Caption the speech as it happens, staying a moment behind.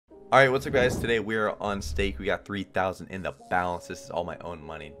Alright, what's up guys? Today we are on stake. We got 3,000 in the balance. This is all my own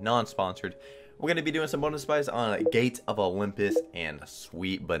money, non-sponsored. We're going to be doing some bonus buys on Gates of Olympus and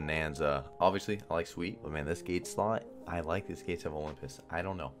Sweet Bonanza. Obviously, I like Sweet, but man, this Gate slot, I like this Gates of Olympus. I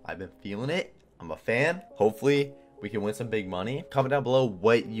don't know. I've been feeling it. I'm a fan. Hopefully, we can win some big money. Comment down below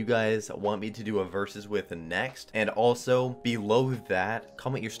what you guys want me to do a versus with next. And also, below that,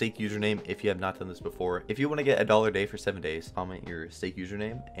 comment your stake username if you have not done this before. If you want to get $1 a day for 7 days, comment your stake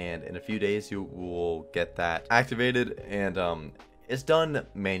username. And in a few days, you will get that activated. And it's done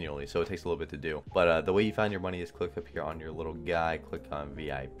manually, so it takes a little bit to do. But the way you find your money is click up here on your little guy, click on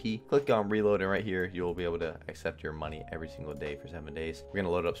VIP, click on reload, and right here you'll be able to accept your money every single day for 7 days. We're gonna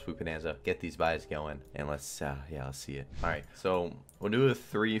load up Sweet Bonanza, get these buys going, and let's let's see it. All right, so we'll do a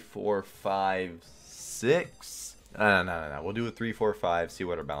 3, 4, 5, 6. No. We'll do a 3, 4, 5. See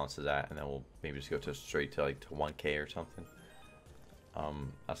what our balance is at, and then we'll maybe just go to straight to like to 1K or something.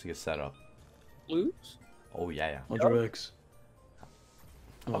 That's a good setup. Blues? Oh yeah. 100x.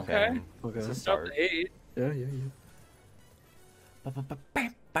 Okay. Okay. It's a start. Yeah.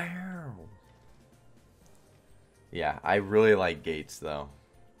 Yeah, I really like Gates though.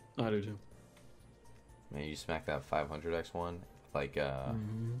 I do too. Man, you smack that 500x one, like you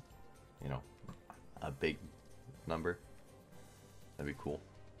know, a big number. That'd be cool.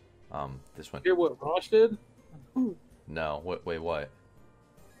 This one. Hear what Rosh did? No. Wait, what?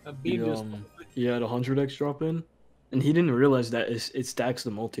 A beam just. He had 100x drop in, and he didn't realize that it stacks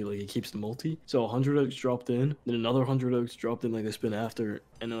the multi, like it keeps the multi. So 100x dropped in, then another 100x dropped in like a spin after,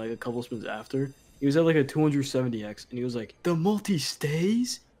 and then like a couple spins after. He was at like a 270x, and he was like, "The multi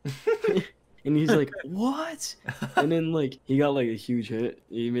stays." And he's like, "What?" And then like he got like a huge hit.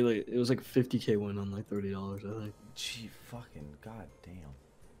 He made like it was like 50k win on like $30, I think. Gee, fucking goddamn.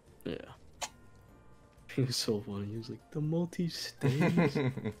 Yeah. He was so funny. He was like, "The multi stays."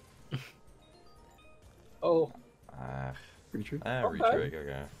 Oh. Retrig. Retrig.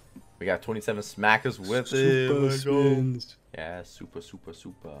 Okay. We got 27 smackers with Super it. Let's go. spins. Yeah, super.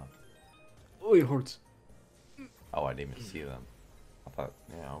 Oh, it hurts. Oh, I didn't even see them. I thought,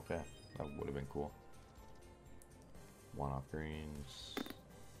 yeah, okay. That would have been cool. One off greens.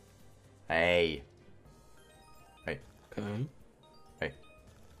 Hey. Okay. Hey.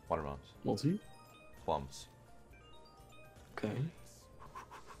 Watermelons. Multi. Plums. Okay.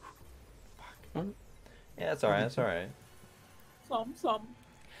 Fuck. Yeah, that's alright. Some.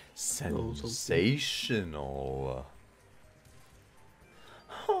 Sensational.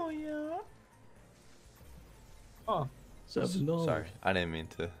 Oh, yeah. Huh. $7. Sorry, I didn't mean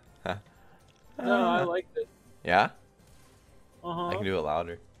to. No, I liked it. Yeah? Uh-huh. I can do it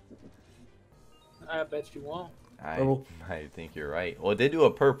louder. I bet you won't. Purple. I think you're right. Well, it did do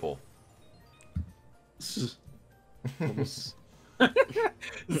a purple.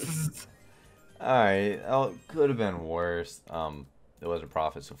 Alright, oh, could have been worse. It was a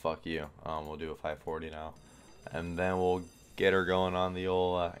profit, so fuck you. We'll do a 540 now. And then we'll get her going on the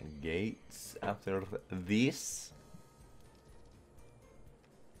old Gates after this.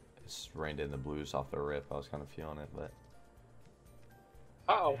 It's rained in the blues off the rip. I was kind of feeling it, but...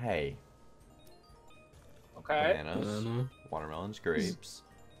 Uh-oh. Hey. Okay. Bananas, watermelons, grapes,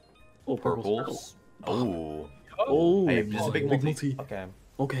 Oh, purples. Oh. Oh, Hey, just a big multi. multi. Okay.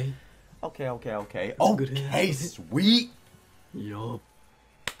 Okay. Okay. That's a good Okay, hit. sweet. Yup.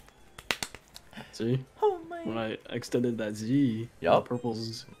 See? Oh my. When I extended that Z, Yup. the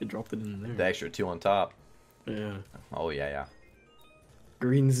purples, it dropped it in there. The extra 2 on top. Yeah. Oh yeah.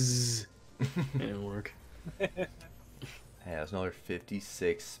 Greens. It didn't work. Hey, that's another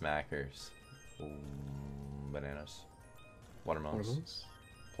 56 smackers. Ooh, bananas, watermelons,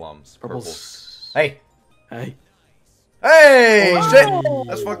 plums, purples. Purples. Hey, Hey. oh, shit! Oh!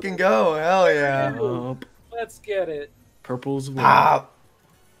 Let's fucking go! Hell yeah! Yup. Let's get it. Purples. Pop!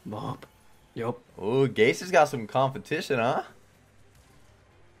 Mop. Yup. Ooh, Gase has got some competition, huh?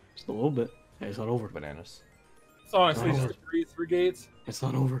 Just a little bit. Hey, it's not over. Bananas. So honestly, Oh. just three gates. It's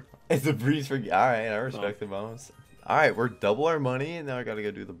not over. It's a breeze for. All right, I respect the bonus. All right, we're double our money, and now I gotta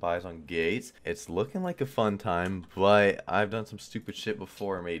go do the buys on Gates. It's looking like a fun time, but I've done some stupid shit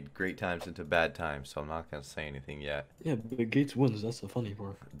before, and made great times into bad times, so I'm not gonna say anything yet. Yeah, but Gates wins. That's the funny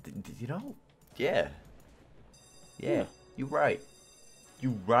part. You know? Yeah. You right.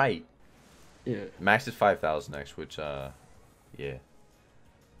 Yeah. Max is 5,000x, which yeah.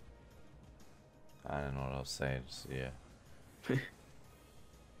 I don't know what else to say. Just, yeah.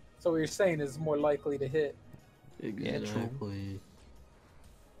 So what you're saying is more likely to hit. Exactly.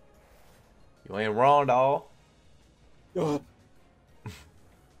 You ain't wrong, dawg.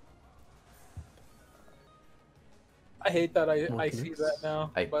 I hate that More I see connects. that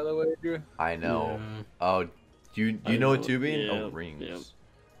now. I- By the way, Drew. I know. Yeah. Oh, do I you know what know, tubing? yeah, Oh, rings,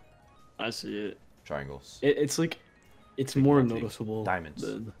 yeah. I see it. triangles, It's like, it's Big more multi. noticeable. Diamonds.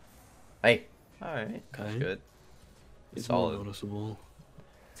 Than, Hey, all right, that's Okay. good. it's more Solid. noticeable.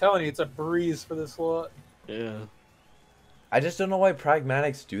 Telling you, it's a breeze for this lot. Yeah. I just don't know why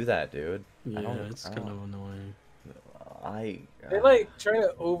pragmatics do that, dude. Yeah, I don't. it's I kind don't- of annoying. They like try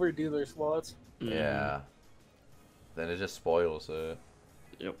to overdo their slots. Yeah. Then it just spoils it.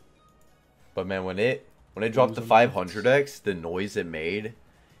 Yep. But man, when it dropped the Losing 500x, the noise it made,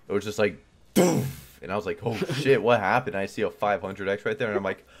 it was just like, doof, and I was like, oh shit, what happened? I see a 500x right there, and I'm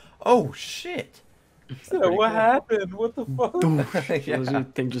like, oh shit. So pretty what cool. happened? What the fuck? Yeah. The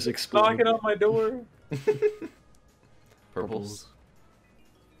thing just exploded. Knocking on my door. Purples,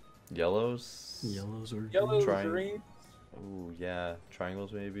 yellows, Yellows or Yellow, Trying. green. Oh yeah,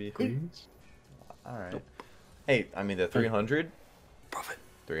 triangles maybe. greens. All right. Nope. Hey, I mean the 300. Profit.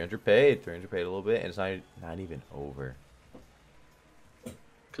 300 paid. 300 paid a little bit, and it's not even over.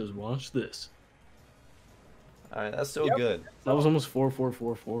 Cause watch this. All right, that's still Yep. good. That was almost 4.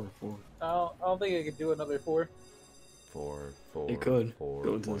 I don't think I could do another 4. 4. It could Four,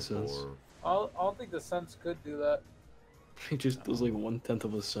 go into the 4, cents. 4. I don't think the cents could do that. It just does like 1/10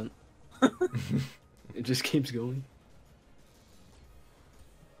 of a cent. It just keeps going.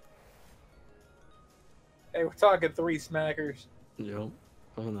 Hey, we're talking 3 smackers. Yep.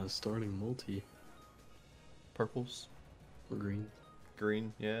 On that starting multi. Purples, Or green.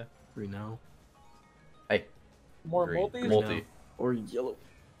 green, yeah. Green now. Hey, More green. multis? Multi. Or yellow.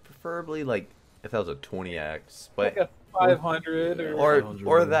 Preferably like if that was a 20x, Like but a 500 Yeah. or... 500,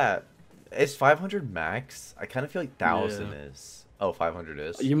 or yeah. that. Is 500 max? I kind of feel like 1,000 Yeah. is. Oh, 500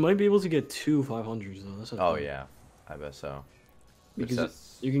 is. You might be able to get 2 500s though. That's a Oh thing. yeah, I bet so. Which Because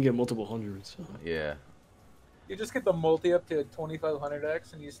that's- you can get multiple hundreds. So. yeah. You just get the multi up to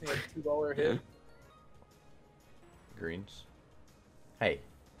 2500x and you just need a $2 hit. Greens. Hey.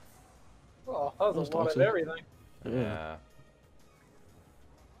 Oh, that was Those a lot of toxic. everything. Yeah.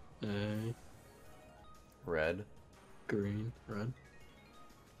 Yeah. Red. Green. Red.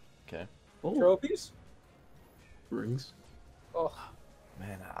 Okay. Oh. Trophies? Rings. Oh,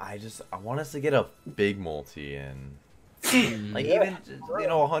 Man, I want us to get a big multi in. Like Yeah. even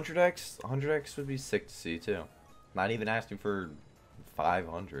 100x, 100x would be sick to see too. Not even asking for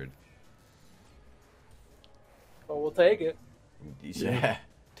 500. but we'll take it. Yeah.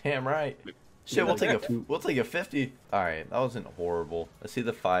 Damn right. Shit, we'll take a 50. All right, that wasn't horrible. Let's see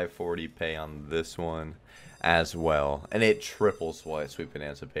the 540 pay on this one as well, and it triples what Sweet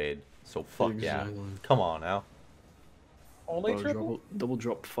Bonanza paid. So fuck yeah. Exactly. Come on now. Only triple? Double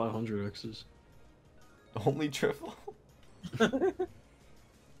dropped 500 X's. Only triple.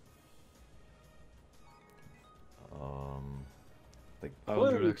 Like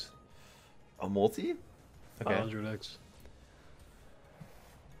 500 X. a multi. Okay. 500 X.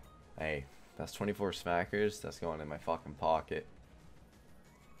 Hey, that's 24 smackers. That's going in my fucking pocket.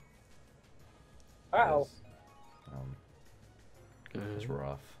 Wow. It's Okay.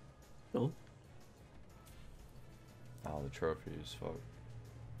 rough. Oh. Oh, the trophies, fuck.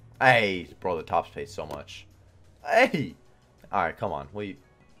 Hey, bro, the tops pay so much. Hey! Alright, come on. Wait.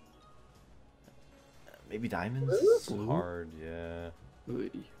 Maybe diamonds? Blue? Hard, yeah. Ooh.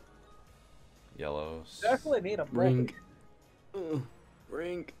 Yellows. Definitely need a Ring. multi.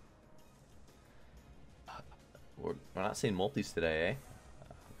 Ring. We're not seeing multis today,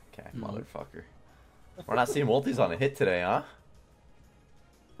 eh? Okay, No. motherfucker. We're not seeing multis on a hit today, huh?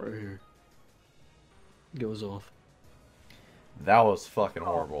 Right here. Goes off. That was fucking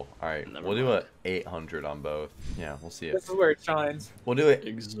horrible. Alright, Never we'll do a mind. 800 on both. Yeah, we'll see it. This is where it shines. We'll do it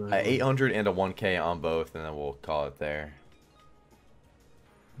Exactly. a 800 and a 1K on both, and then we'll call it there.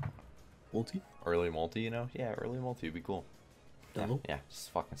 Multi? Early multi, you know? Yeah, early multi would be cool. Yeah, Double? yeah,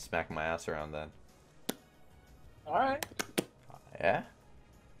 just fucking smack my ass around then. Alright. Yeah?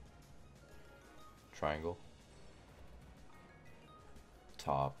 Triangle.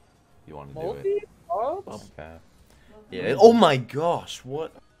 Top. You want to do it? Multi? Pops? Okay. Yeah. Oh my gosh,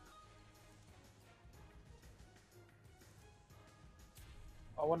 what?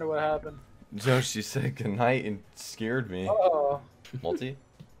 I wonder what happened. Joshi said goodnight and scared me. Oh. Multi?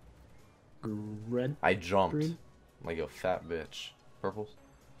 Red. I jumped Green. like a fat bitch. Purples?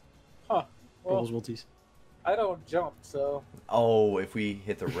 Huh. Well, Purples multis. I don't jump, so... Oh, if we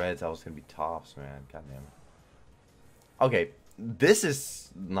hit the reds, that was gonna be tops, man. God damn it. Okay, this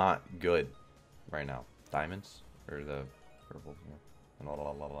is not good right now. Diamonds or the purples? Yeah. La, la,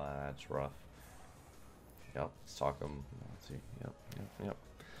 la, la, that's rough. Yep, let's talk them. Let's see. Yep.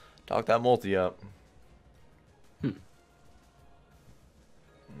 Talk that multi up.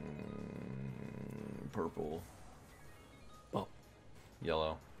 Purple. Oh.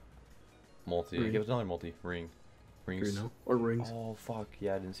 Yellow. Multi. Green. Give us another multi. Ring. Rings. Green, no? Or rings. Oh, fuck.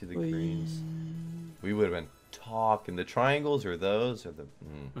 Yeah, I didn't see the Please. greens. We would have been talking. The triangles or those or the...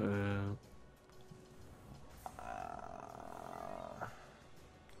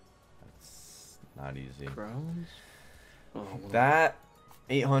 That's not easy. Crowns? Oh, well. That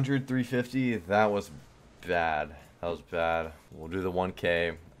 800, 350, that was bad. That was bad. We'll do the 1K,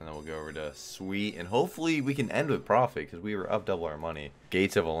 and then we'll go over to Sweet, and hopefully we can end with profit, because we were up double our money.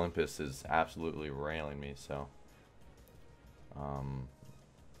 Gates of Olympus is absolutely railing me, so...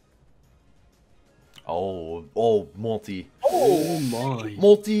 Oh, multi. Oh my.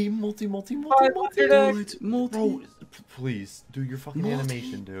 Multi. $500. Bro, please, do your fucking Multi.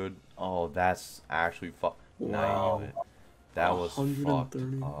 animation, dude. Oh, that's actually Wow. Nah, that was fucked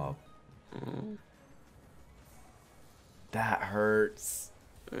 130. up. That hurts.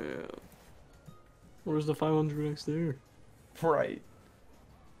 Yeah. Where's the 500x there? Right.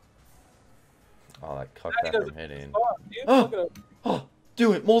 Oh, that cut Now he that goes from hitting. Oh, dude, Oh. look at him. Oh,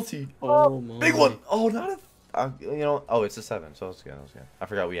 do it, multi. Oh my. Big one. Oh, not a... you know... Oh, it's a 7, so it's good. That's good. I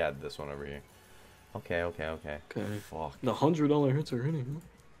forgot we had this one over here. Okay. Okay. Fuck. The $100 hits are hitting.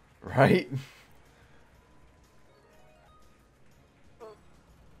 Right?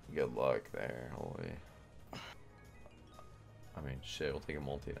 Good luck there. Holy. I mean, shit. We'll take a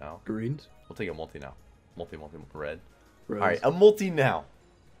multi now. Greens? We'll take a multi now. Multi. Red. Reds. Alright, a multi now.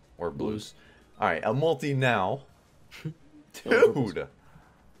 Or blues. Blues. Alright, a multi now. purples. Dude.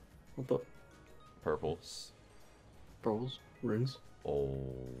 What the? Purples. Pearls? Rings? Oh.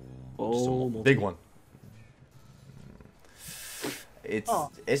 Oh, just a multi. big one. It's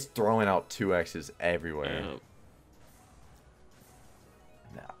Oh. it's throwing out 2X's everywhere.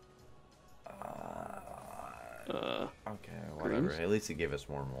 Yeah. Okay, whatever. Greens? At least it gave us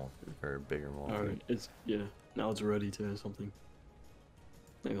more multi, or bigger multi. Alright, it's, yeah. Now it's ready to something.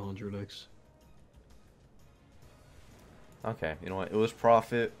 Like 100x. Okay, you know what? It was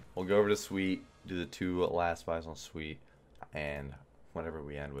profit. We'll go over to Sweet, do the 2 last buys on Sweet, and whatever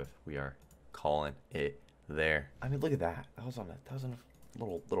we end with, we are calling it there. I mean, look at that. That was on a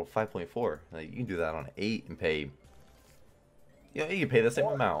little 5.4. Like, you can do that on 8 and pay. You know, you can pay the same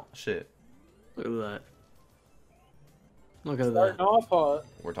amount. Shit. Look at that. Look at Starting that. off hot.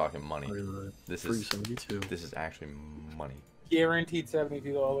 We're talking money. Look at that. This is 372. this is actually money. Guaranteed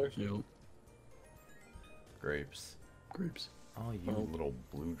 $72. Yep. Grapes. Grapes. Oh, you Oh. little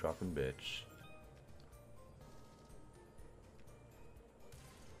blue dropping bitch.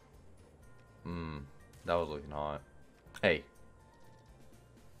 That was looking hot. Hey.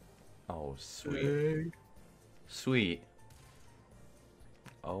 Oh, sweet. Hey. Sweet.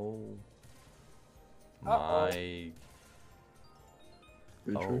 Oh. Uh-oh. My.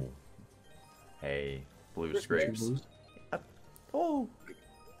 Good Oh. trick. Hey. Blue Just scrapes. Blues. Oh.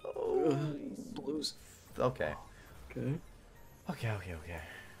 Oh. Blues. Okay. Okay. Okay.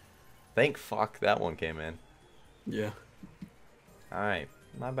 Thank fuck that one came in. Yeah. Alright.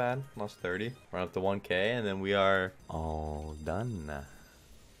 Not bad. Lost 30. Run up to 1K, and then we are all done.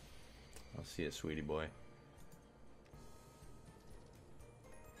 I'll see you, sweetie boy.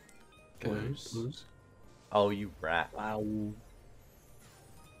 Okay. Blues. Blues. Oh, you rat. Wow.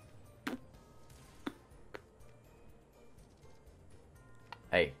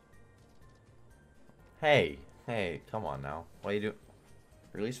 Hey, come on now. What are you doing?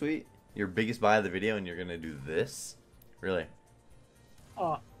 Really, Sweet? Your biggest buy of the video and you're gonna do this? Really?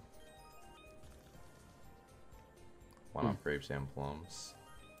 Oh, Why not grapes and plums?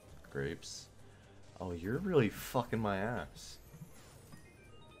 Grapes. Oh, you're really fucking my ass.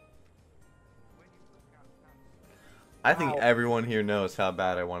 I think Wow. everyone here knows how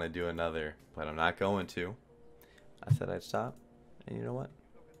bad I want to do another, but I'm not going to. I said I'd stop, and you know what?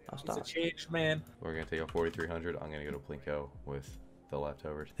 I'll he's a stop. changed man. We're going to take a 4,300. I'm going to go to Plinko with the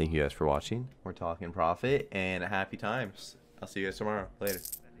leftovers. Thank you guys for watching. We're talking profit and happy times. I'll see you guys tomorrow. Later.